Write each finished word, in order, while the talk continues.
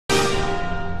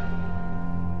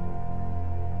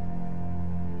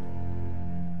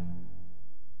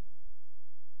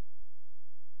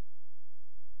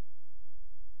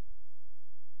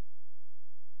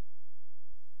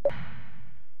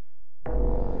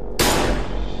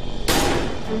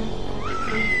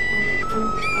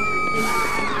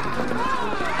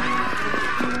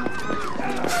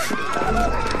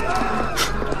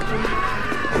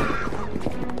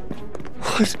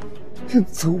What in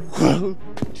the world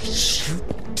did you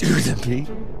do to me?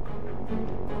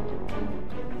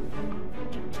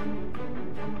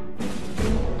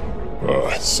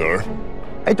 Sir?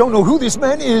 I don't know who this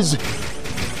man is.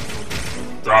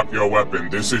 Drop your weapon.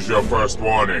 This is your first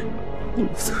warning.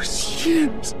 Those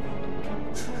years.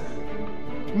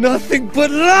 Nothing but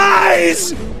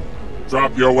lies!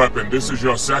 Drop your weapon. This is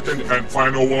your second and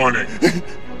final warning.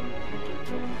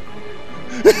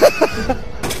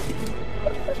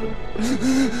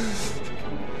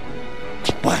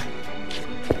 Why?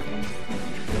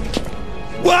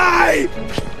 Why?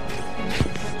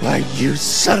 Why, you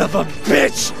son of a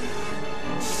bitch!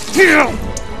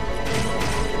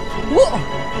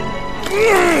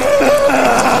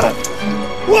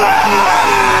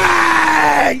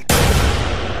 Why?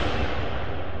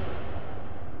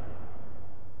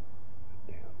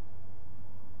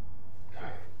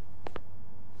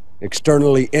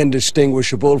 Externally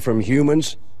indistinguishable from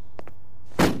humans?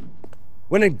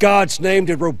 When in God's name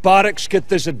did robotics get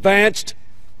this advanced?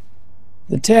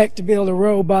 The tech to build a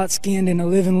robot skinned in a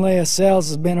living layer cells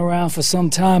has been around for some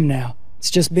time now. It's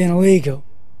just been illegal.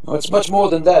 Oh, it's much more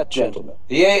than that, gentlemen.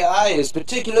 The AI is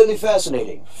particularly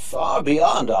fascinating, far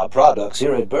beyond our products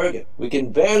here at Bergen. We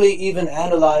can barely even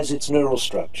analyze its neural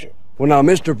structure. Well now,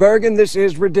 Mr. Bergen, this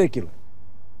is ridiculous.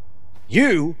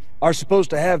 You are supposed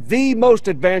to have the most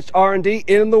advanced R&D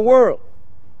in the world.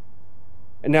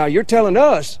 And now you're telling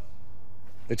us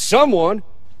that someone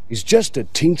is just a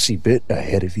teensy bit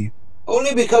ahead of you?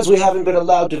 Only because we haven't been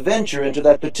allowed to venture into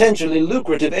that potentially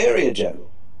lucrative area, General.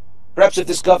 Perhaps if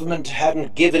this government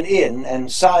hadn't given in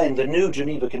and signed the new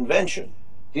Geneva Convention,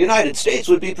 the United States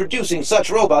would be producing such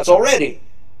robots already.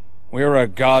 We're a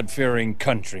God-fearing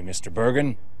country, Mr.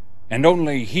 Bergen, and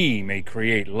only he may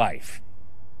create life.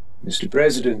 Mr.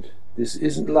 President, this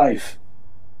isn't life.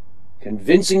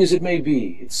 Convincing as it may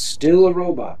be, it's still a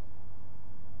robot.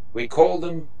 We call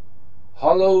them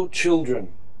hollow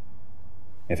children.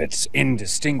 If it's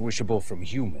indistinguishable from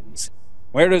humans,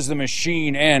 where does the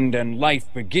machine end and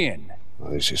life begin?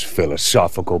 Well, this is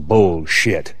philosophical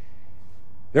bullshit.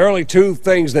 There are only two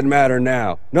things that matter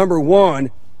now. Number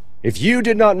one, if you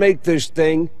did not make this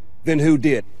thing, then who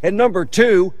did? And number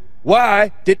two,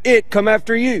 why did it come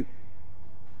after you?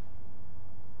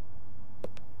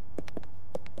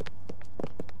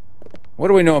 What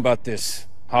do we know about this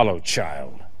hollow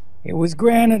child? It was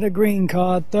granted a green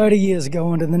card 30 years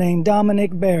ago under the name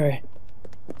Dominic Barry.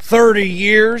 30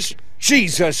 years?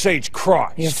 Jesus H.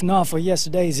 Christ! If not for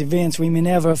yesterday's events, we may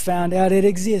never have found out it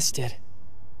existed.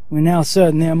 We're now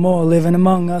certain there are more living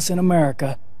among us in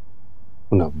America.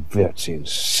 No, that's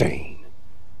insane.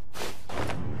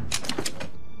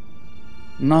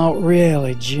 Not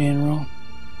really, General.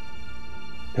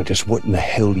 Now just what in the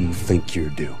hell do you think you're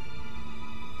doing?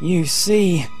 You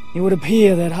see, it would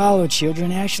appear that hollow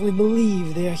children actually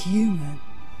believe they're human.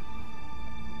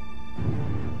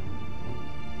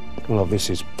 Well, this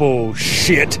is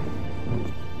bullshit.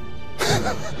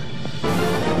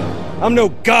 I'm no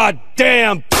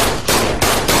goddamn...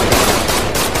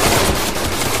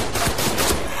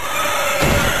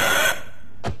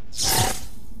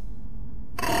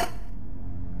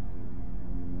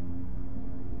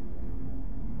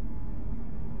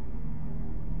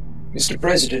 Mr.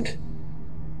 President,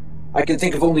 I can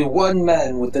think of only one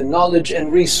man with the knowledge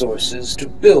and resources to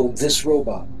build this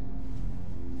robot.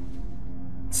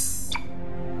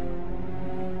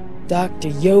 Dr.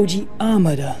 Yoji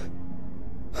Amada.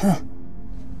 Huh.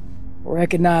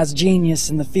 Recognized genius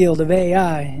in the field of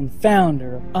AI and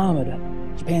founder of Amada,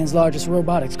 Japan's largest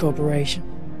robotics corporation.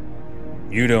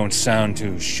 You don't sound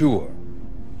too sure.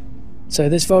 So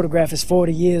this photograph is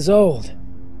 40 years old.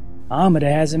 Amada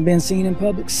hasn't been seen in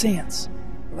public since.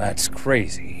 That's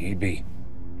crazy. He'd be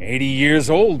 80 years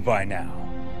old by now.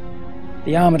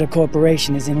 The Amada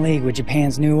Corporation is in league with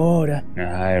Japan's New Order.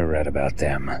 I read about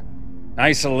them.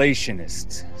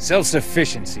 Isolationists.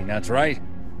 Self-sufficiency, that's right?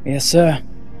 Yes, sir.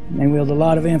 They wield a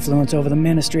lot of influence over the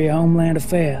Ministry of Homeland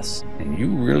Affairs. And you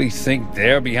really think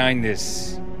they're behind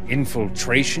this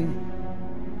infiltration?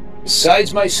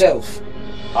 Besides myself,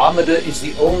 Amada is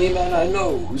the only man I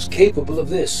know who's capable of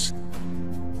this.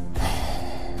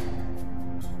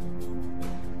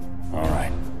 All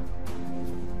right.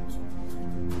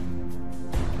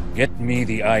 Get me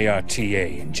the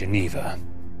IRTA in Geneva.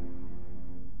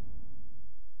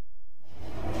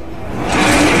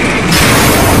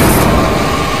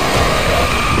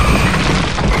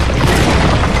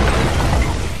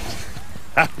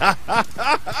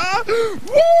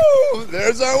 Woo!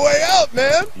 There's our way out,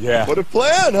 man! Yeah. What a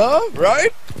plan, huh?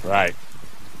 Right? Right.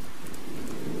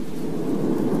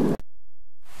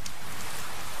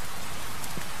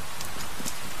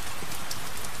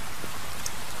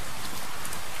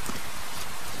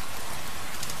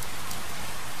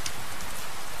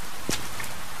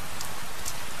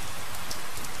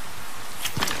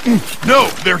 No,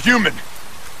 they're human.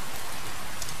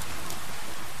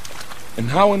 And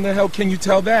how in the hell can you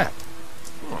tell that?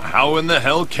 How in the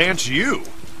hell can't you?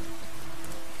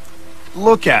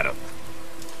 Look at them.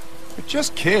 They're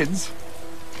just kids.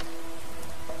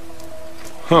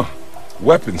 Huh.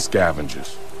 Weapon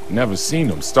scavengers. Never seen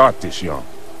them start this young.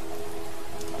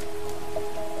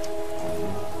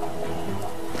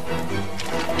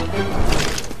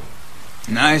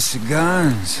 Nice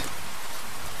guns.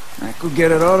 I could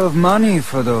get a lot of money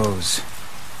for those.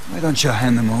 Why don't you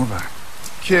hand them over?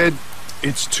 Kid,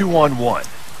 it's 2-on-1,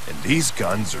 and these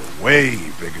guns are way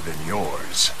bigger than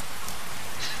yours.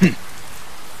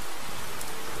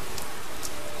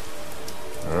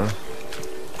 Huh?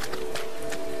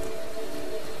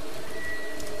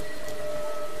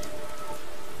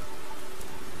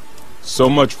 So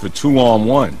much for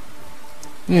 2-on-1.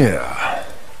 Yeah.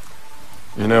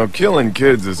 You know, killing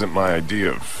kids isn't my idea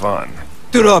of fun.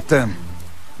 Drop them.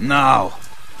 Now.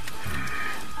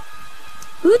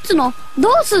 撃つの？ど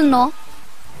うすんの？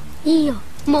いいよ。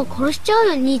もう殺しちゃう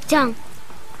よ、兄ちゃん。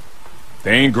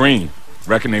They ain't green.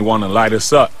 Reckon they want to light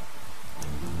us up.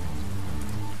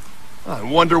 I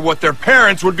wonder what their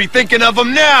parents would be thinking of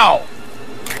them now!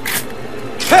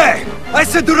 Hey! I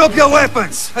said drop your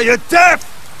weapons! Are you deaf?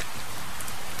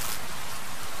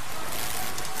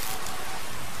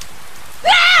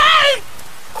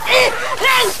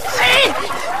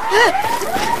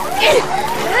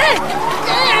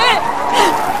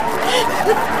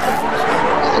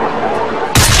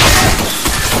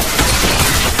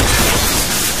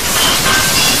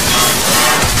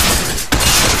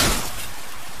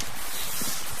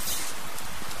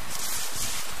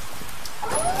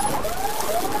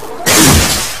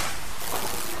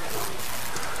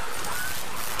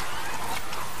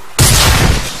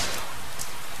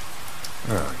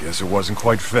 I guess it wasn't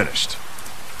quite finished.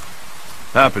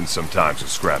 Happens sometimes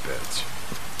with scrapheads.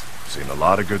 Seen a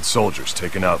lot of good soldiers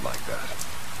taken out like that.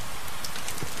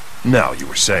 Now, you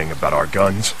were saying about our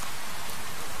guns?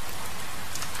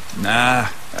 Nah,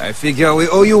 I figure we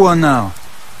owe you one now.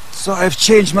 So I've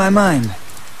changed my mind.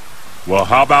 Well,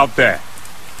 how about that?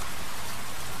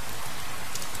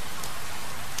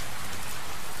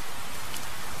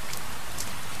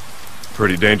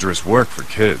 Pretty dangerous work for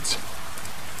kids.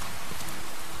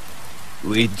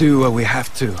 We do what we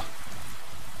have to.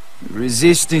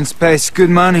 Resistance pays good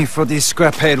money for these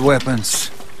scraphead weapons.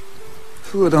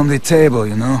 Food on the table,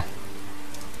 you know.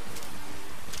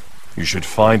 You should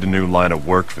find a new line of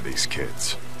work for these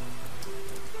kids.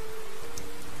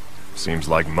 Seems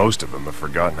like most of them have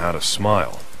forgotten how to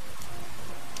smile.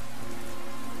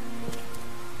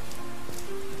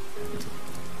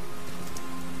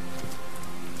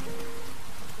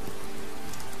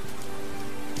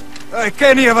 Like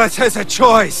any of us has a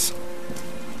choice.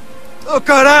 Look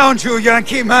around you,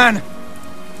 Yankee man.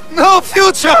 No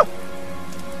future!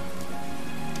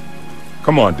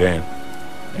 Come on, Dan.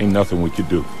 Ain't nothing we could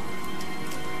do.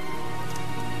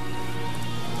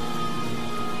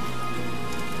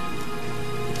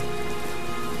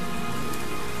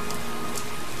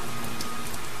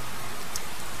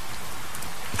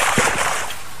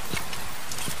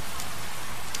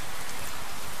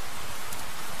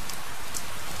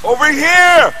 Over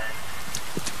here!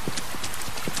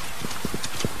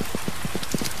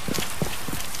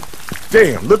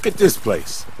 Damn, look at this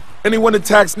place. Anyone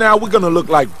attacks now, we're gonna look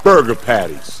like burger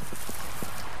patties.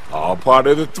 All part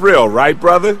of the thrill, right,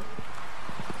 brother?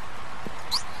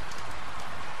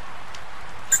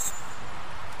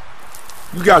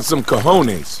 You got some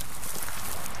cojones.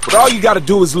 But all you gotta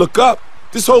do is look up.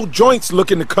 This whole joint's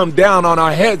looking to come down on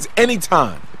our heads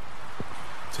anytime.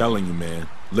 Telling you, man.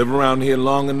 Live around here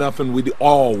long enough and we'd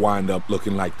all wind up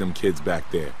looking like them kids back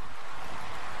there.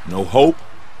 No hope,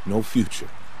 no future.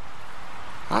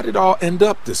 How'd it all end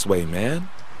up this way, man?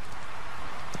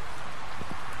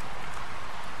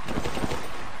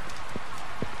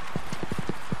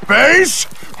 Base?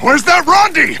 Where's that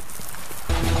Rodney?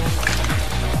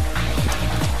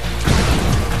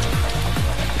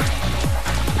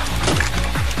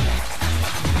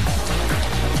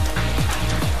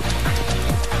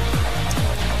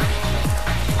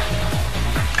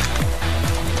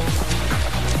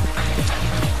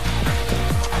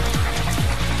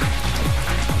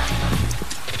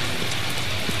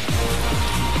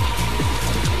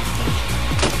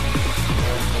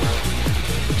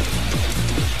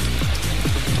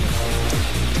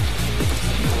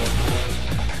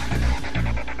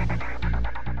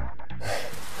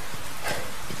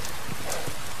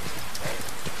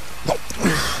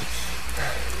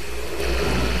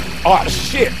 Oh,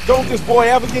 shit! Don't this boy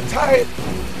ever get tired?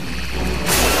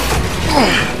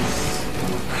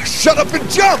 Shut up and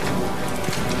jump!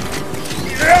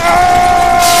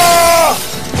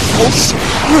 Oh,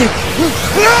 shit!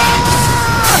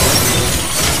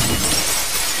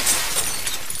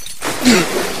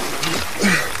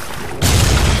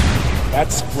 That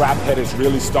scraphead is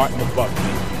really starting to bug me.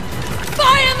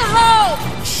 Fire in the hole!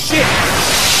 Shit! "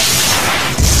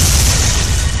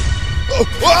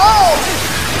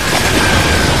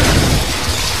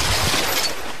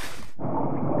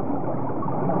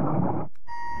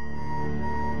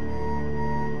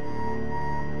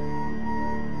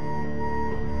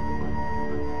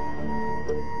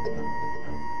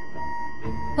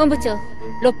本部長、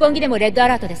六本木でもレッドア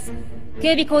ラートです。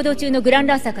警備行動中のグラン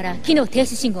ランサーから機能停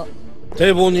止信号。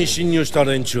堤防に侵入した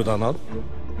連中だな。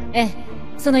ええ、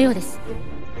そのようです。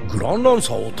グランラン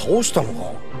サーを倒したの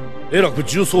か。えらく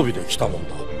重装備で来たもん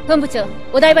だ。本部長、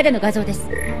お台場での画像です。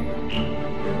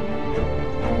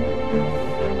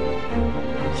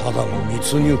ただの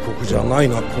密入国じゃない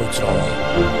な、こいつら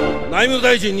は。内務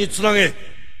大臣につなげ。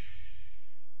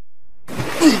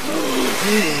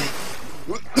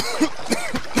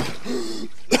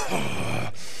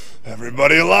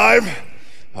Everybody alive?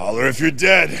 Holler if you're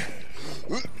dead.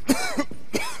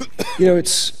 You know,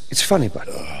 it's funny, but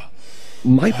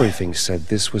my briefing said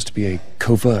this was to be a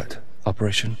covert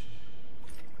operation.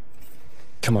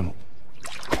 Come on.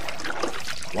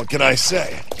 What can I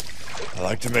say? I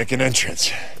like to make an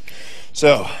entrance.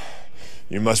 So,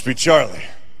 you must be Charlie.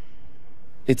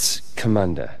 It's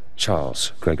Commander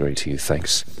Charles Gregory to you,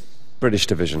 thanks. British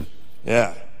Division.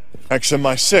 Yeah.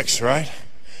 XMI-6, right?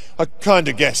 I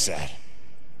kinda guessed that.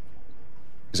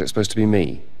 Is it supposed to be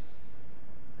me?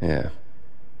 Yeah.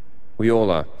 We all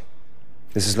are.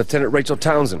 This is Lieutenant Rachel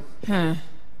Townsend.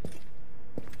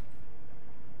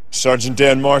 Sergeant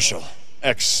Dan Marshall,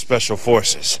 ex-Special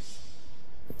Forces.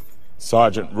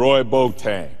 Sergeant Roy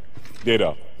Boateng.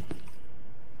 Ditto.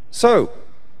 So,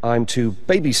 I'm to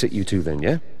babysit you two then,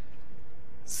 yeah?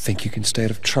 Think you can stay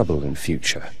out of trouble in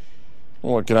future?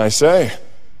 What can I say?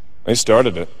 They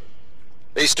started it.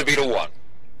 Base to Beta 1.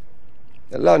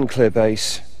 Loud and clear,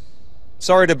 base.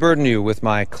 Sorry to burden you with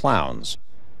my clowns.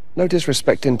 No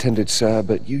disrespect intended, sir,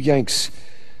 but you Yanks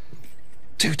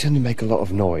do tend to make a lot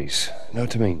of noise. Know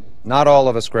what I mean? Not all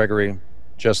of us, Gregory.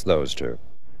 Just those two.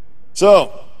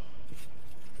 So,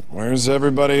 where's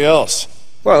everybody else?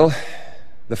 Well,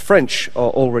 the French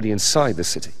are already inside the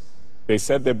city. They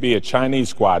said there'd be a Chinese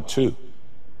squad, too.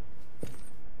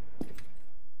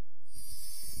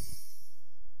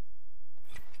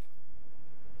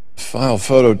 File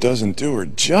photo doesn't do her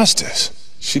justice.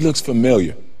 She looks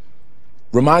familiar.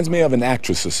 Reminds me of an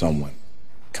actress or someone.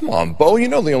 Come on, Bo, you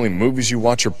know the only movies you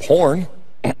watch are porn.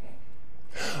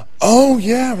 Oh,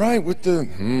 yeah, right, with the...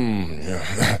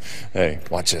 yeah. Hey,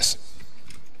 watch this.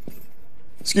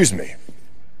 Excuse me.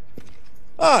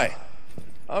 Hi,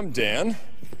 I'm Dan,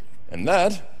 and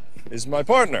that is my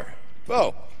partner,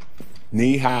 Bo.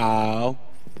 Ni hao.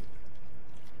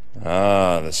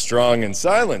 Ah, the strong and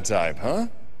silent type, huh?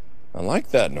 I like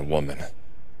that in a woman.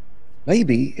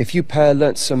 Maybe if you pair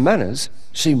learnt some manners,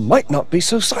 she might not be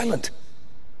so silent.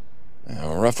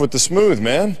 Rough with the smooth,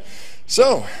 man.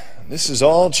 So, this is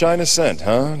all China sent,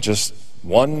 huh? Just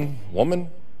one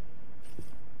woman?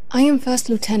 I am First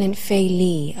Lieutenant Fei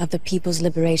Li of the People's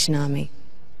Liberation Army.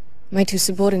 My two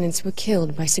subordinates were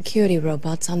killed by security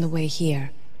robots on the way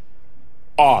here.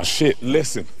 Aw, shit,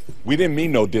 listen. We didn't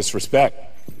mean no disrespect.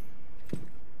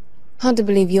 Hard to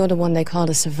believe you're the one they called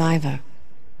a survivor.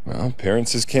 Well,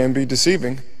 appearances can be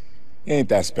deceiving. Ain't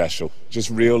that special. Just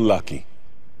real lucky.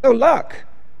 No luck?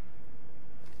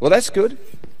 Well, that's good.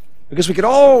 Because we could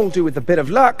all do with a bit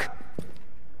of luck.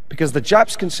 Because the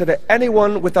Japs consider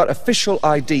anyone without official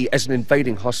ID as an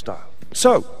invading hostile.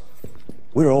 So,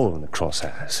 we're all in the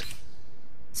crosshairs.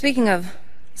 Speaking of,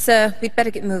 sir, we'd better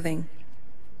get moving.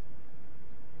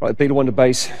 Right, Beta 1 to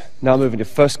base. Now moving to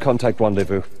first contact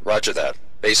rendezvous. Roger that.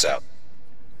 Base out.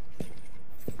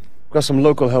 Got some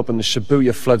local help in the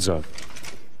Shibuya flood zone.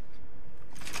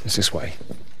 It's this way.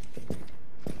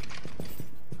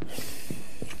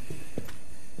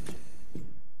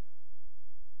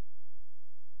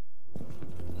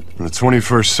 The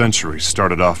 21st century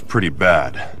started off pretty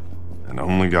bad, and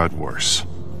only got worse.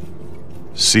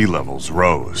 Sea levels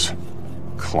rose.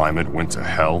 Climate went to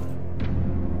hell.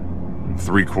 And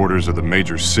 3/4 of the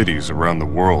major cities around the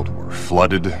world were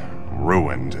flooded,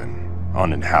 ruined, and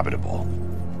uninhabitable.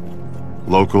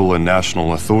 Local and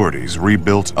national authorities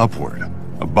rebuilt upward,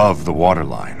 above the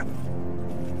waterline.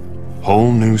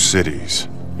 Whole new cities,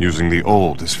 using the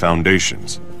old as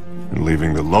foundations, and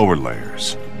leaving the lower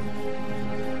layers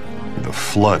The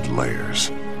flood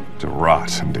layers to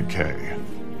rot and decay.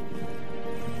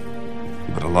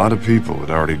 But a lot of people had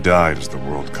already died as the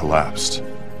world collapsed.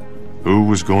 Who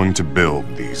was going to build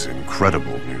these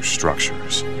incredible new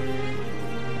structures?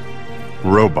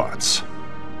 Robots.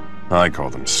 I call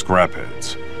them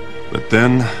scrapheads. But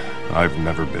then, I've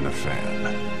never been a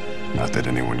fan. Not that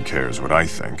anyone cares what I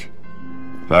think.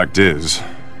 Fact is,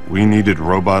 we needed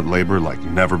robot labor like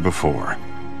never before.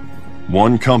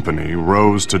 One company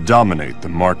rose to dominate the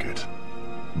market.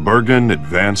 Bergen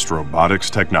Advanced Robotics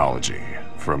Technology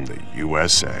from the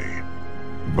USA.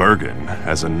 Bergen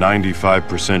has a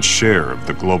 95% share of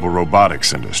the global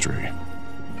robotics industry.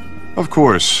 Of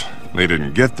course, they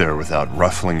didn't get there without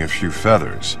ruffling a few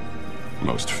feathers.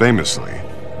 Most famously,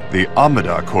 the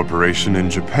Amada Corporation in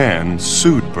Japan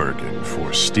sued Bergen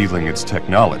for stealing its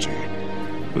technology.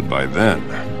 But by then,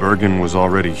 Bergen was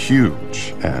already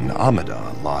huge, and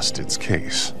Amada lost its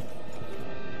case.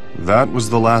 That was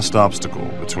the last obstacle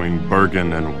between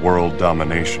Bergen and world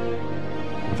domination.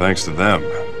 And thanks to them,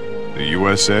 the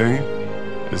USA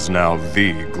is now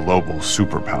the global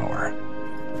superpower.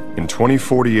 In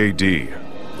 2040 AD,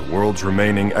 the world's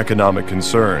remaining economic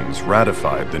concerns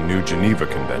ratified the New Geneva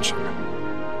Convention.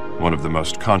 One of the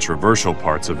most controversial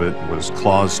parts of it was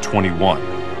Clause 21,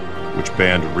 which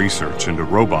banned research into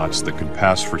robots that could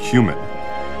pass for human,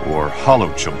 or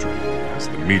hollow children, as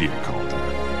the media called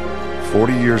them.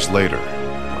 40 years later,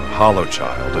 a hollow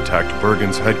child attacked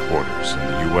Bergen's headquarters in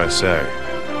the USA.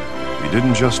 He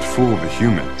didn't just fool the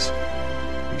humans.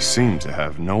 He seemed to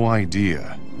have no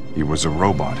idea he was a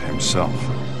robot himself.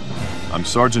 I'm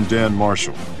Sergeant Dan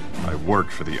Marshall. I work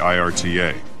for the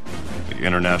IRTA, the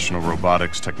International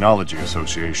Robotics Technology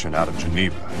Association out of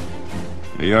Geneva.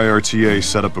 The IRTA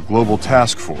set up a global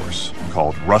task force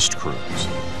called Rust Crews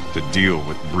to deal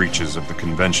with breaches of the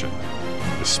convention,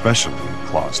 especially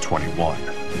Clause 21.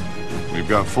 We've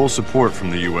got full support from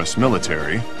the US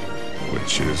military,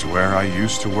 which is where I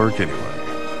used to work anyway.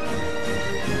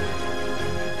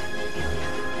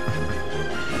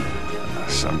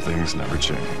 Some things never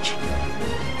change.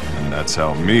 And that's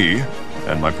how me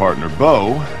and my partner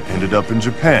Bo ended up in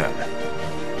Japan.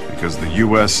 Because the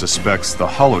US suspects the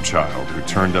hollow child who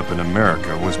turned up in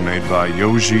America was made by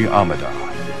Yoji Amada,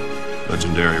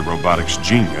 legendary robotics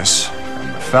genius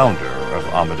and the founder of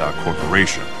Amada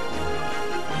Corporation.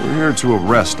 We're here to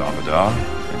arrest Amada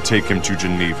and take him to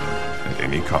Geneva at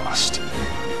any cost.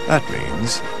 That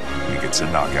means we get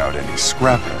to knock out any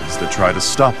scrapheads that try to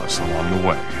stop us along the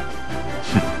way.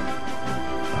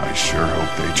 I sure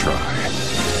hope they try.